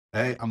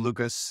Hey, I'm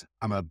Lucas.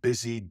 I'm a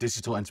busy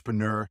digital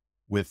entrepreneur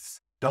with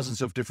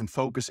dozens of different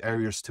focus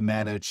areas to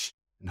manage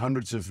and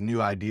hundreds of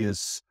new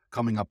ideas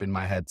coming up in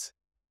my head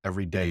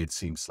every day, it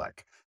seems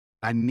like.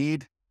 I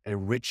need a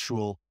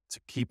ritual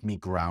to keep me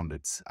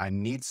grounded. I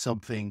need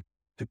something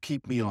to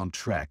keep me on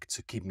track,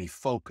 to keep me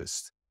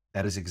focused.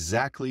 That is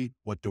exactly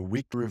what the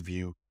weekly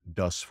review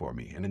does for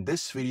me. And in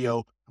this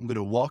video, I'm going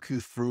to walk you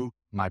through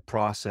my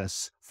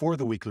process for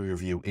the weekly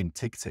review in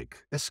TickTick.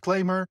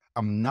 Disclaimer,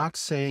 I'm not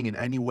saying in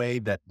any way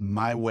that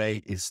my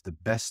way is the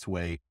best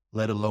way,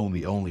 let alone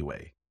the only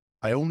way.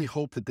 I only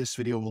hope that this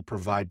video will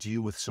provide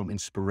you with some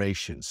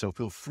inspiration. So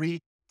feel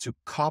free to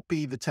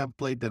copy the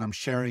template that I'm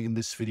sharing in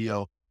this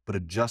video, but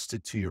adjust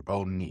it to your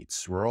own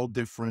needs. We're all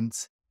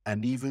different.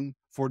 And even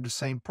for the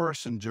same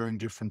person during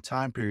different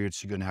time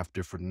periods, you're going to have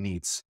different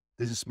needs.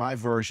 This is my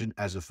version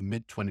as of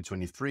mid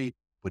 2023,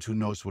 but who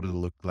knows what it'll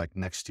look like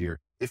next year.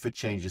 If it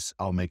changes,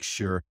 I'll make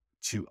sure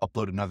to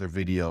upload another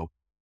video.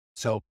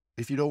 So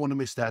if you don't want to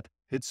miss that,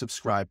 hit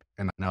subscribe.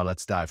 And now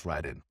let's dive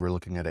right in. We're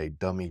looking at a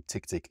dummy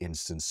TickTick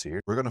instance here.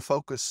 We're going to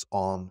focus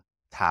on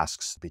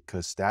tasks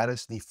because that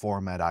is the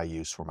format I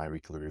use for my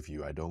weekly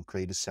review. I don't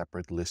create a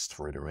separate list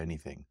for it or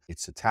anything.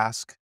 It's a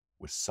task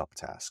with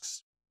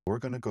subtasks. We're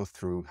going to go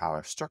through how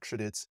I've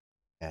structured it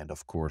and,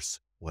 of course,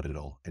 what it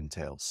all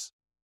entails.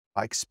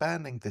 By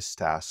expanding this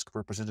task,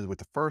 we're presented with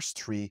the first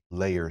three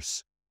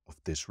layers of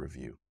this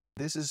review.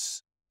 This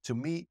is, to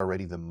me,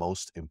 already the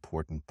most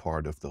important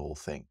part of the whole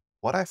thing.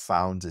 What I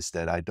found is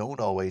that I don't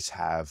always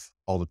have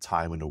all the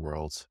time in the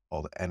world,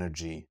 all the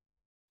energy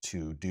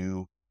to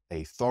do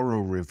a thorough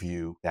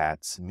review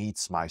that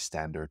meets my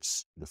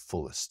standards the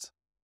fullest.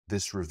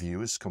 This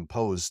review is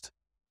composed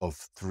of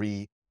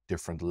three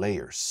different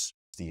layers: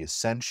 the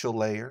essential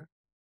layer,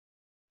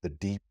 the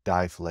deep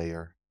dive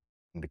layer,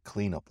 and the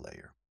cleanup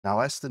layer.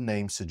 Now, as the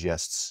name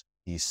suggests,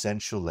 the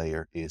essential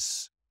layer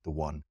is the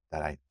one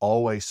that I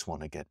always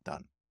want to get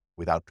done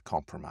without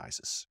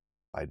compromises.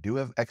 If I do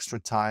have extra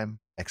time,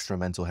 extra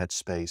mental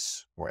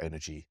headspace, or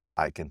energy,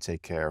 I can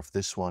take care of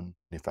this one.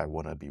 If I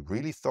want to be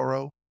really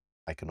thorough,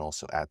 I can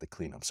also add the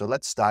cleanup. So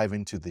let's dive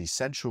into the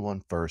essential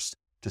one first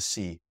to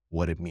see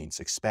what it means.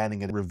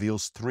 Expanding it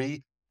reveals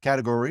three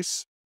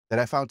categories that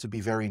I found to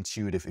be very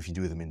intuitive if you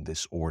do them in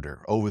this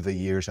order. Over the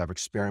years, I've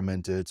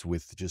experimented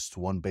with just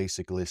one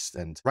basic list,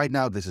 and right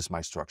now this is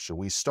my structure.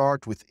 We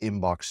start with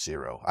inbox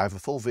zero. I have a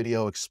full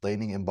video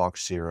explaining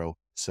inbox zero,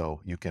 so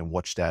you can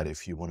watch that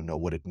if you want to know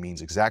what it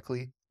means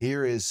exactly.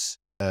 Here is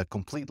a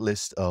complete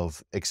list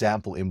of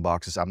example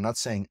inboxes. I'm not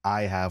saying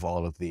I have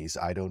all of these.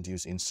 I don't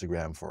use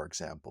Instagram, for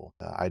example.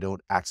 I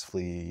don't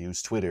actively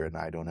use Twitter, and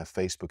I don't have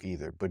Facebook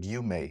either, but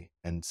you may.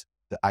 And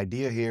the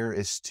idea here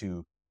is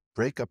to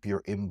break up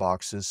your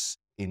inboxes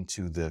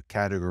into the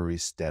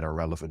categories that are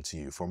relevant to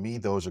you. For me,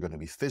 those are going to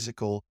be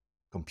physical,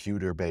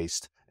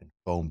 computer-based, and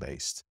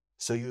phone-based.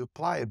 So you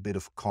apply a bit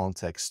of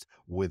context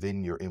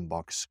within your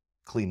inbox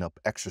cleanup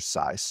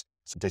exercise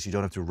so that you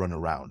don't have to run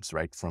around,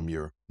 right? From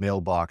your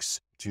mailbox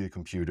to your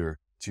computer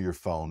to your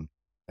phone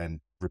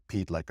and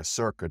repeat like a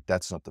circuit.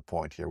 That's not the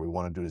point here. We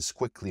want to do this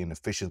quickly and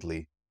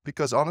efficiently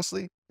because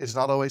honestly, it's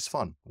not always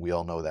fun. We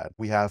all know that.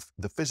 We have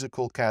the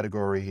physical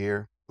category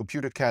here,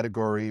 computer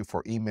category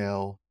for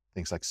email,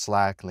 things like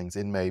Slack,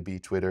 LinkedIn maybe,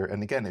 Twitter.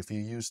 And again, if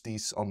you use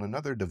these on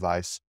another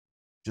device,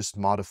 just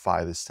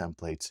modify this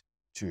template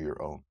to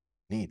your own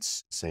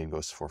needs. Same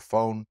goes for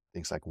phone,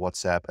 things like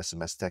WhatsApp,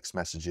 SMS, text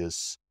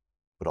messages,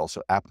 but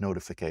also app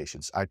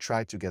notifications. I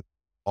try to get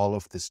all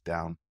of this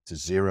down to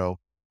zero.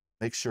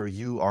 Make sure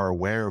you are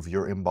aware of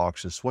your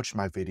inboxes. Watch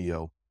my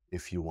video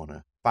if you want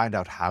to find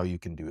out how you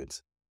can do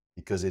it,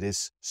 because it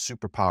is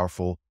super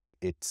powerful.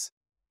 It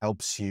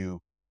helps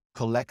you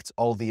collect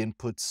all the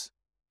inputs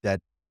that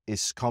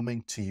is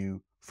coming to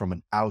you from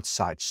an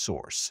outside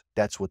source.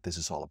 That's what this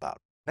is all about.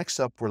 Next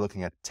up, we're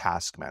looking at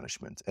task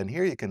management. And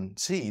here you can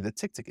see the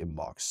TickTick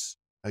inbox.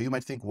 Now you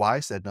might think, why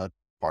is that not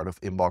part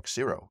of inbox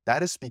zero?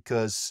 That is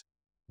because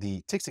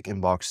the TickTick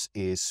inbox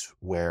is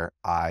where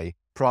I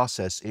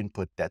process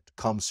input that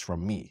comes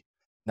from me.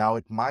 Now,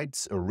 it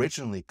might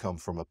originally come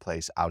from a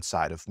place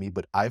outside of me,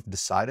 but I've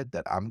decided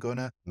that I'm going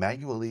to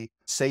manually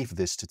save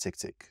this to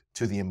TickTick,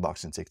 to the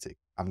inbox in TickTick.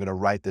 I'm going to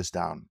write this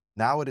down.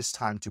 Now it is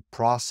time to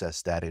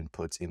process that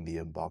input in the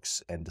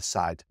inbox and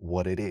decide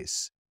what it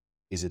is.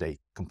 Is it a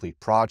complete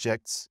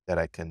project that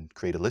I can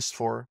create a list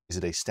for? Is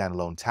it a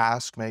standalone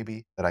task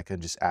maybe that I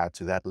can just add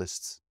to that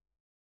list?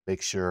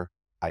 Make sure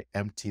I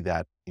empty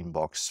that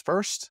inbox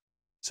first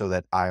so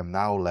that I am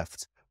now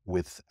left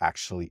with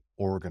actually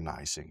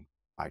organizing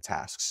my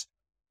tasks,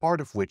 part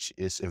of which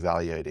is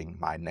evaluating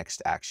my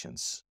next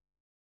actions.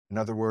 In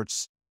other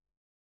words,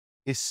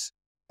 is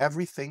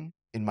everything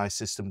in my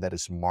system that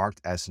is marked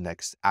as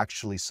next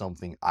actually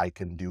something I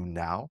can do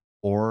now?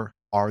 Or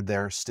are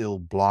there still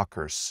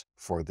blockers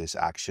for this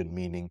action,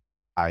 meaning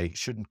I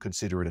shouldn't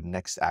consider it a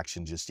next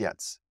action just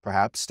yet?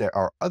 Perhaps there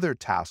are other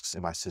tasks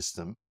in my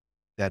system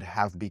that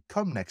have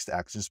become next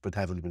actions but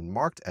haven't been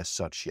marked as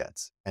such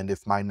yet. And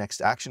if my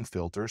next action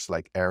filters,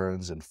 like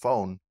errands and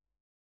phone,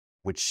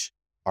 which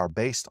are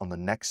based on the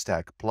next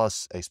stack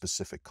plus a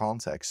specific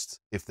context,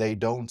 if they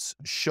don't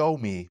show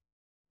me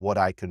what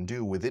I can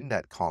do within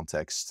that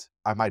context,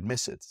 I might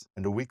miss it.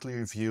 And the weekly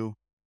review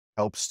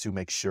helps to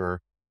make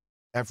sure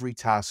every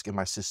task in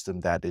my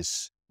system that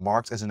is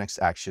marked as a next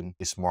action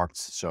is marked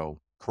so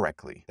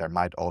correctly. There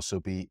might also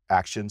be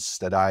actions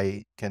that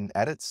I can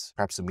edit.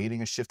 Perhaps the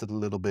meeting is shifted a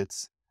little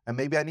bit, and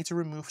maybe I need to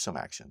remove some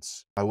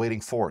actions. My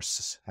waiting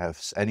force,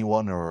 has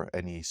anyone or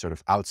any sort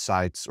of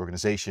outside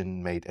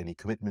organization made any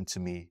commitment to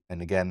me?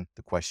 And again,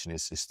 the question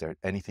is there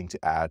anything to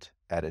add,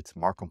 edit,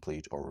 mark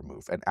complete, or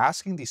remove? And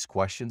asking these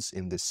questions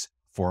in this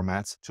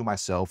format to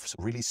myself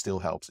really still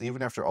helps.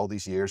 Even after all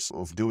these years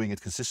of doing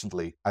it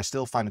consistently, I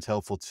still find it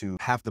helpful to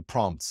have the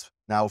prompt.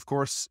 Now, of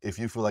course, if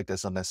you feel like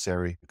that's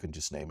unnecessary, you can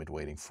just name it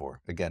waiting for.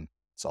 Again,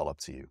 it's all up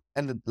to you.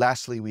 And then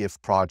lastly, we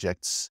have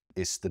projects.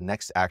 Is the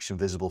next action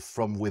visible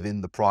from within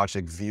the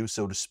project view,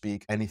 so to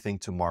speak? Anything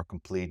to mark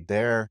complete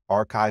there.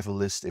 Archive a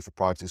list if a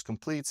project is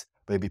complete.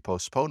 Maybe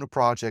postpone a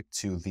project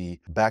to the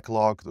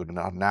backlog, or the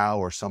not now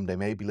or someday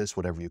maybe list,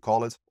 whatever you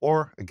call it.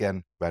 Or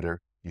again, whether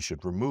you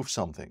should remove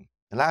something.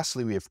 And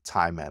lastly, we have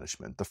time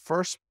management. The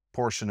first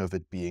portion of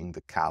it being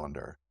the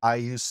calendar. I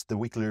use the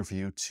weekly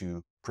review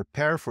to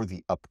prepare for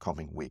the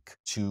upcoming week,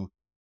 to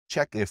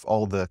check if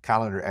all the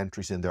calendar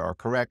entries in there are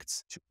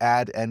correct, to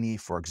add any,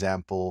 for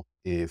example,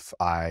 if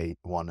I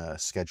want to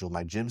schedule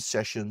my gym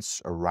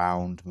sessions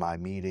around my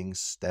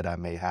meetings that I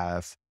may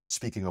have.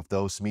 Speaking of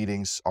those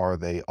meetings, are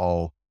they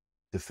all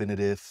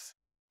definitive?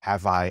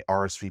 Have I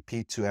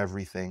RSVP'd to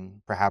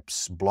everything?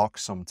 Perhaps block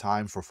some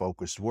time for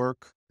focused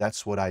work.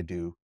 That's what I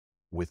do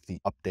with the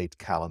update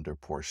calendar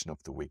portion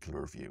of the weekly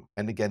review.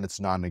 And again, it's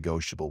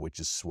non-negotiable, which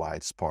is why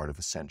it's part of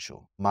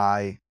Essential.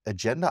 My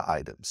agenda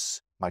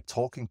items, my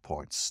talking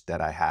points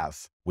that I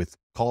have with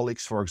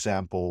colleagues, for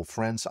example,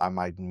 friends I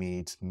might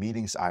meet,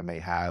 meetings I may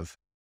have.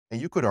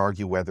 And you could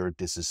argue whether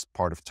this is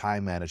part of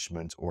time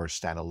management or a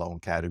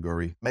standalone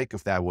category. Make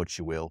of that what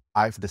you will.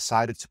 I've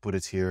decided to put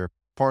it here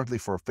partly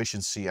for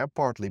efficiency and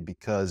partly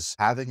because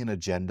having an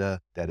agenda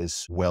that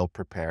is well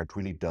prepared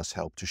really does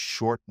help to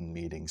shorten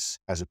meetings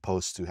as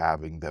opposed to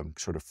having them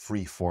sort of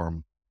free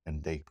form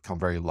and they become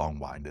very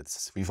long-winded.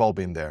 We've all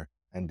been there,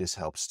 and this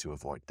helps to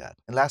avoid that.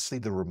 And lastly,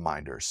 the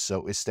reminders.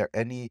 So is there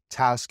any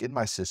task in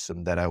my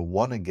system that I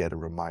want to get a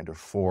reminder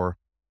for,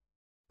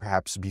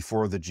 perhaps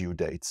before the due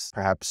dates,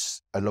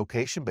 perhaps a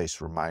location-based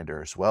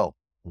reminder as well?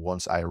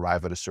 Once I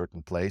arrive at a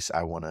certain place,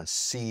 I want to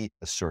see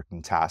a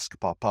certain task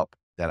pop up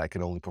that I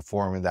can only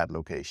perform in that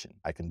location.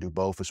 I can do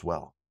both as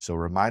well. So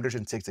reminders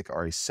in TickTick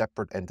are a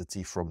separate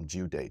entity from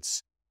due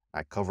dates.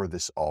 I cover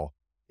this all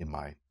in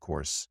my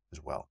course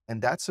as well.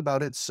 And that's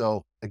about it.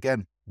 So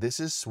again, this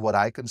is what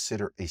I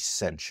consider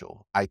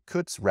essential. I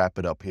could wrap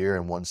it up here,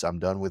 and once I'm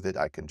done with it,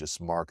 I can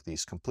just mark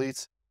these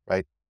complete,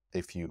 right?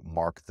 If you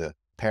mark the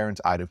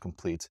parent item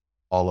complete,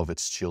 all of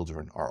its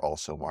children are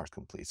also marked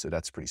complete. So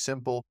that's pretty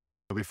simple.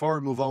 Before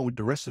we move on with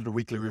the rest of the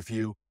weekly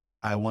review,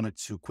 I wanted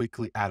to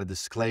quickly add a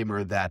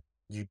disclaimer that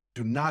you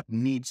do not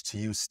need to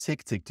use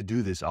TickTick to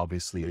do this,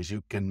 obviously. As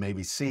you can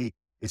maybe see,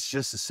 it's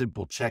just a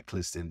simple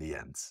checklist in the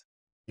end.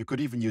 You could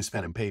even use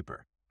pen and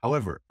paper.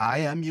 However, I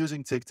am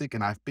using TickTick,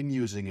 and I've been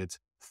using it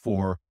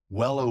for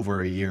well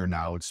over a year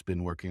now. It's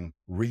been working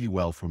really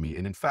well for me.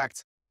 And in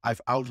fact,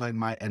 I've outlined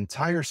my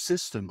entire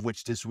system,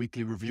 which this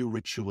weekly review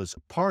ritual is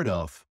a part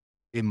of,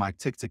 in my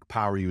TickTick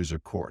Power User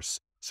course.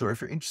 So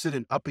if you're interested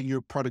in upping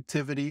your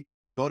productivity,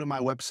 go to my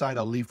website.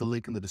 I'll leave the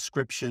link in the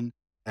description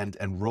and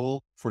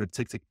enroll for the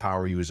TickTick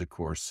Power User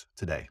course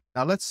today.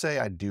 Now, let's say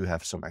I do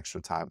have some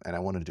extra time and I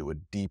want to do a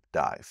deep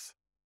dive,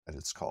 as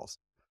it's called.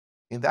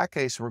 In that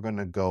case, we're going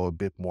to go a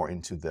bit more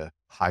into the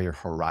higher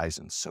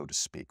horizons, so to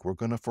speak. We're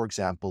going to, for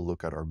example,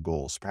 look at our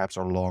goals, perhaps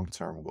our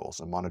long-term goals,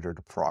 and monitor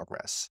the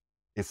progress.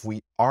 If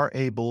we are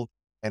able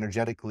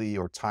energetically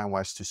or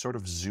time-wise to sort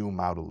of zoom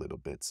out a little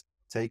bit,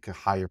 take a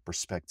higher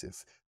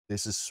perspective,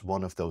 this is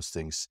one of those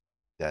things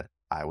that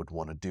I would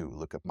want to do.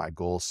 Look at my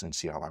goals and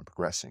see how I'm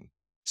progressing.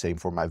 Same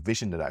for my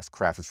vision that I've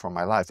crafted for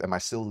my life. Am I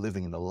still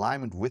living in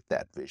alignment with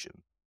that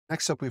vision?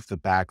 Next up, we have the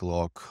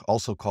backlog,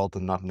 also called the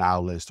not now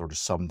list or the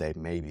someday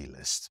maybe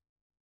list.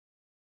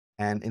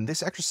 And in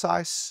this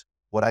exercise,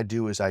 what I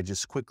do is I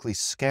just quickly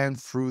scan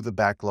through the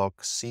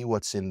backlog, see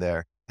what's in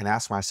there, and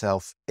ask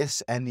myself,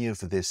 is any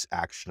of this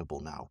actionable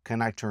now?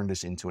 Can I turn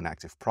this into an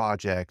active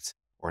project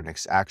or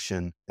next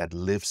action that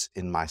lives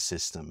in my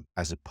system,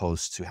 as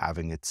opposed to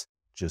having it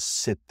just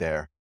sit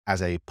there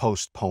as a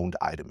postponed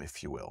item,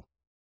 if you will?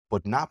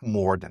 But not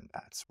more than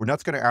that. We're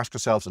not going to ask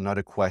ourselves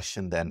another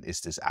question then,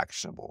 is this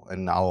actionable?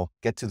 And I'll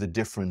get to the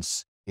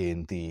difference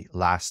in the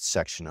last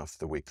section of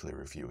the weekly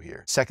review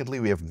here. Secondly,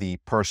 we have the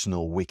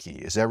personal wiki.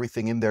 Is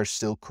everything in there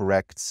still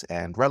correct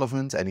and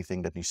relevant?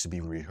 Anything that needs to be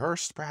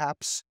rehearsed,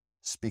 perhaps?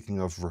 Speaking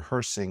of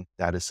rehearsing,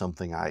 that is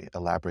something I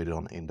elaborated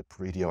on in the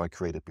video I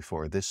created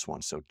before this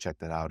one. So check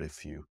that out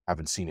if you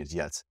haven't seen it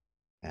yet.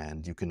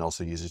 And you can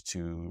also use it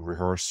to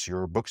rehearse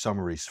your book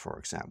summaries, for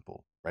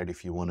example, right?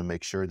 If you want to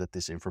make sure that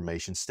this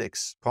information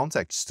sticks.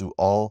 Context to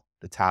all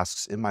the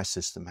tasks in my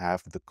system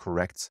have the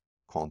correct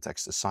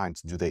context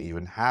assigned? Do they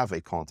even have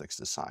a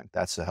context assigned?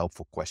 That's a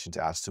helpful question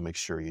to ask to make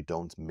sure you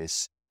don't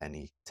miss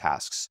any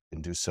tasks. You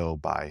can do so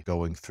by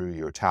going through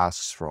your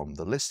tasks from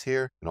the list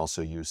here, and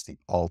also use the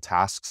all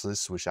tasks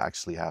list, which I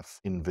actually have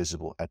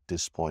invisible at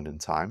this point in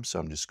time. So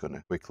I'm just going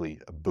to quickly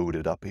boot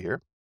it up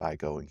here by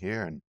going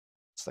here and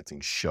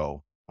selecting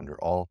show under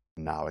all.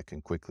 Now I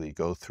can quickly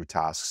go through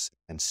tasks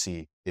and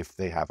see if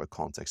they have a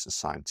context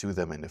assigned to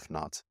them, and if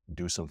not,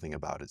 do something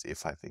about it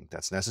if I think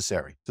that's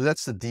necessary. So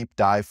that's the deep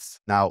dive.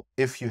 Now,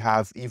 if you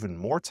have even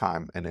more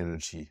time and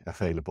energy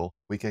available,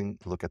 we can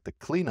look at the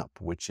cleanup,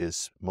 which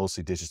is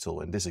mostly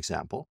digital in this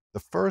example. The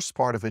first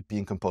part of it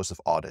being composed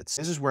of audits.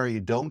 This is where you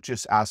don't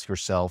just ask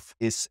yourself,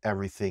 is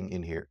everything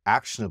in here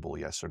actionable,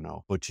 yes or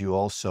no? But you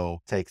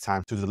also take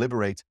time to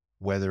deliberate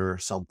whether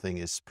something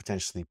is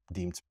potentially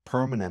deemed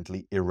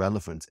permanently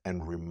irrelevant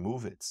and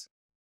remove it,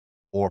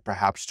 or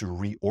perhaps to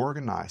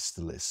reorganize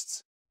the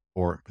lists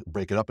or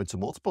break it up into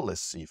multiple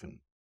lists even.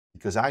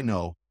 Because I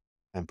know,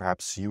 and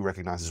perhaps you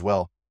recognize as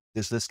well,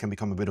 this list can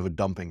become a bit of a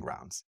dumping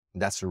ground.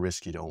 And that's a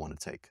risk you don't want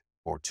to take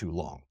for too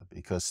long,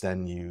 because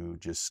then you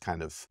just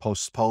kind of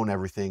postpone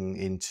everything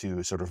into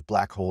a sort of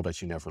black hole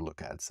that you never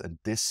look at. And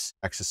this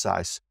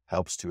exercise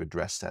helps to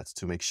address that,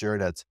 to make sure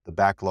that the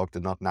backlog, the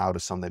not now, the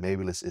someday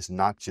maybe list is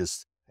not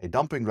just a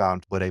dumping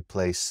ground, but a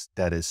place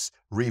that is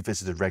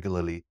revisited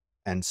regularly.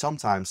 And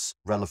sometimes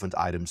relevant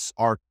items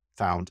are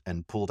found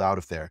and pulled out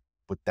of there,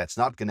 but that's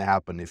not going to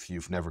happen if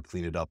you've never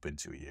cleaned it up in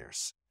 2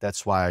 years.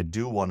 That's why I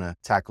do want to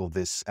tackle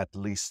this at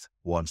least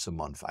once a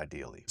month,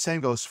 ideally. Same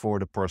goes for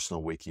the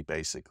personal wiki,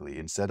 basically.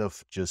 Instead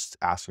of just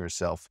asking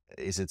yourself,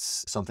 is it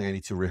something I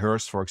need to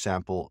rehearse, for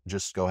example,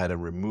 just go ahead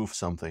and remove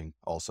something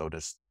also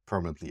that's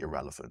permanently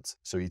irrelevant.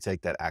 So you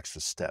take that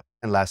extra step.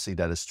 And lastly,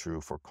 that is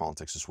true for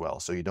context as well.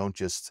 So you don't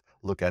just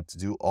look at,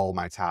 do all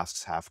my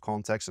tasks have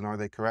context and are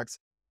they correct?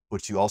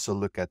 But you also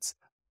look at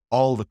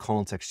all the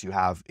context you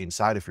have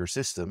inside of your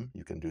system,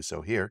 you can do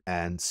so here,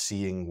 and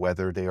seeing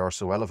whether they are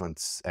so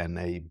relevant. And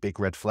a big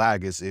red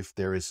flag is if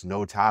there is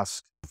no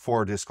task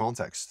for this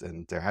context,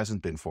 and there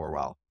hasn't been for a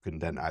while. You can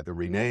then either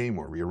rename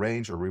or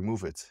rearrange or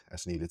remove it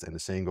as needed. And the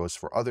same goes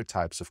for other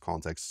types of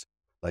contexts.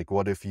 Like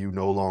what if you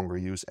no longer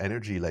use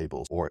energy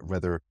labels, or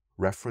whether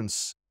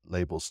reference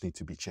labels need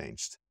to be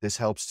changed. This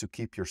helps to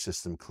keep your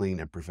system clean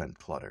and prevent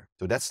clutter.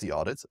 So that's the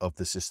audit of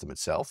the system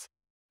itself.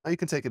 Now you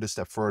can take it a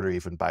step further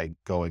even by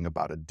going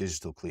about a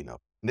digital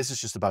cleanup. And this is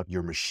just about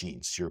your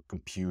machines, your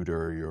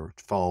computer, your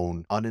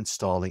phone,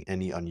 uninstalling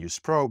any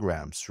unused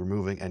programs,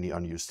 removing any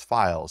unused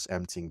files,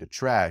 emptying the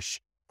trash,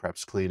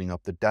 perhaps cleaning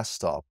up the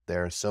desktop.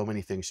 There are so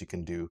many things you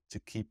can do to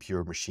keep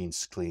your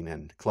machines clean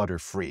and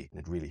clutter-free.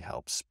 It really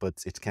helps,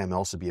 but it can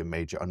also be a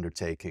major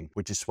undertaking,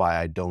 which is why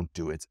I don't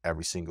do it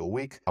every single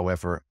week.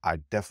 However, I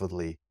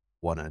definitely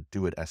want to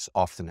do it as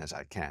often as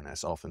I can,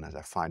 as often as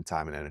I find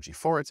time and energy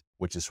for it,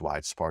 which is why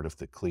it's part of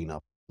the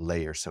cleanup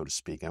layer, so to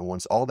speak. And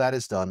once all that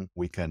is done,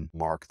 we can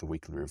mark the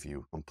weekly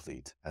review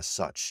complete as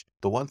such.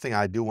 The one thing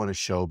I do want to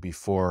show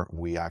before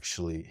we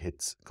actually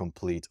hit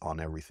complete on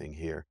everything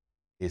here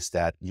is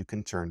that you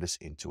can turn this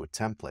into a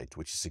template,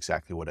 which is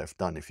exactly what I've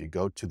done. If you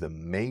go to the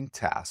main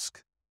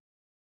task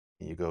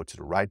and you go to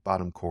the right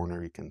bottom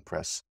corner, you can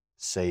press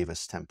Save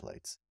as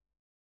Template.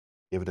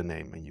 Give it a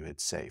name and you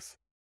hit Save.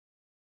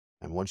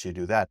 And once you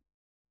do that,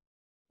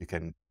 you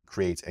can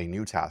create a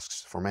new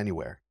task from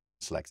anywhere.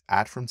 Select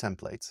Add from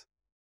Template.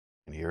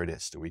 And here it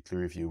is, the weekly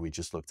review we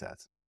just looked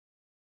at.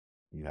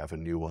 You have a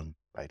new one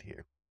right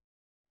here.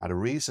 Now, the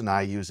reason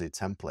I use a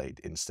template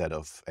instead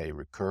of a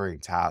recurring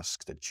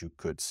task that you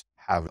could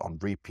have on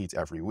repeat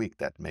every week,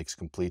 that makes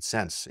complete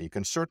sense. You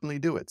can certainly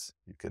do it.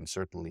 You can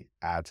certainly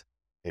add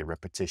a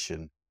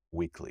repetition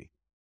weekly.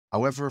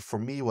 However, for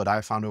me, what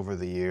I found over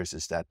the years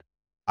is that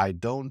I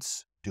don't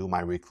do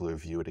my weekly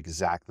review at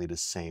exactly the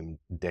same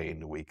day in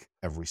the week,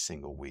 every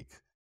single week.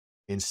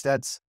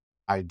 Instead,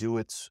 I do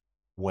it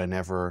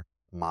whenever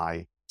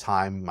my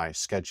time, my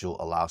schedule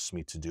allows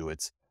me to do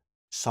it,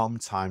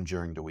 sometime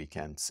during the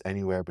weekends,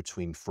 anywhere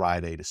between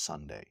Friday to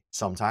Sunday.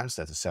 Sometimes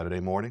that's a Saturday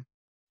morning,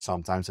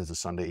 sometimes it's a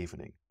Sunday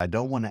evening. I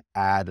don't want to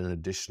add an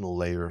additional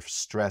layer of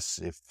stress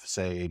if,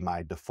 say,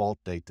 my default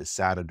date is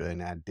Saturday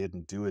and I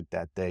didn't do it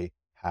that day,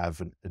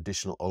 have an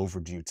additional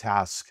overdue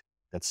task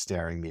that's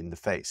staring me in the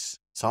face.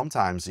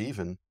 Sometimes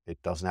even, it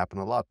doesn't happen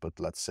a lot, but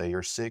let's say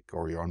you're sick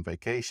or you're on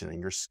vacation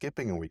and you're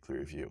skipping a weekly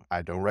review.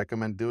 I don't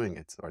recommend doing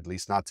it, or at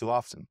least not too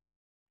often,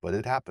 but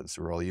it happens.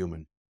 We're all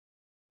human.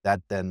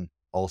 That then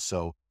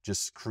also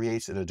just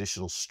creates an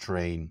additional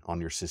strain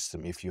on your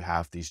system if you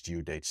have these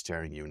due dates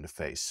staring you in the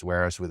face.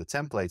 Whereas with a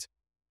template,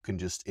 you can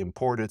just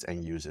import it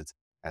and use it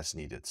as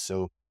needed.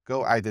 So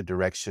go either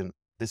direction.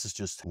 This is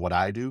just what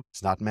I do.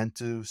 It's not meant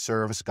to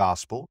serve as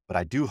gospel, but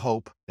I do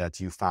hope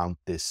that you found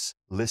this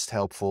list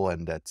helpful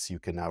and that you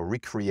can now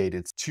recreate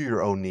it to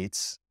your own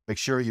needs. Make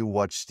sure you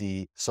watch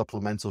the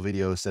supplemental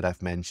videos that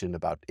I've mentioned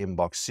about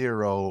Inbox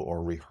Zero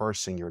or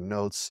rehearsing your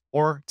notes,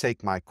 or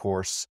take my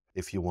course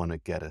if you want to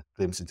get a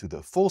glimpse into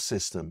the full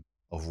system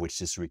of which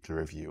this weekly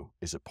review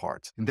is a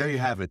part. And there you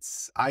have it.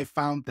 I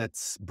found that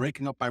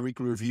breaking up my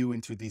weekly review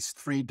into these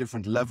 3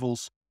 different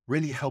levels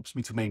really helps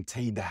me to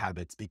maintain the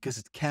habit, because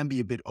it can be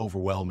a bit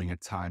overwhelming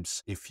at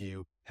times if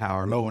you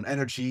are low on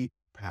energy,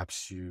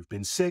 perhaps you've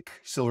been sick,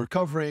 still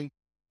recovering,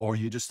 or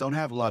you just don't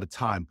have a lot of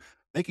time.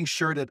 Making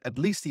sure that at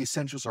least the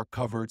essentials are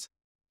covered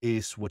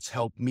is what's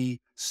helped me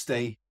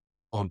stay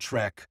on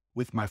track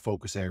with my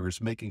focus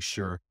areas, making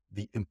sure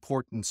the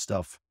important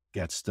stuff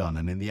gets done.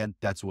 And in the end,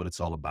 that's what it's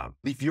all about.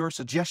 Leave your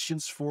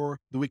suggestions for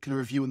the weekly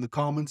review in the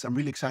comments. I'm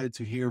really excited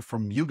to hear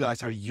from you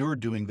guys how you're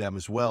doing them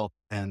as well.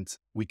 And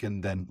we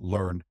can then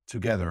learn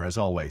together as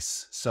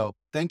always. So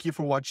thank you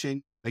for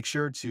watching. Make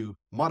sure to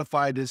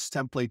modify this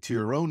template to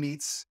your own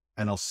needs,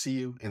 and I'll see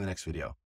you in the next video.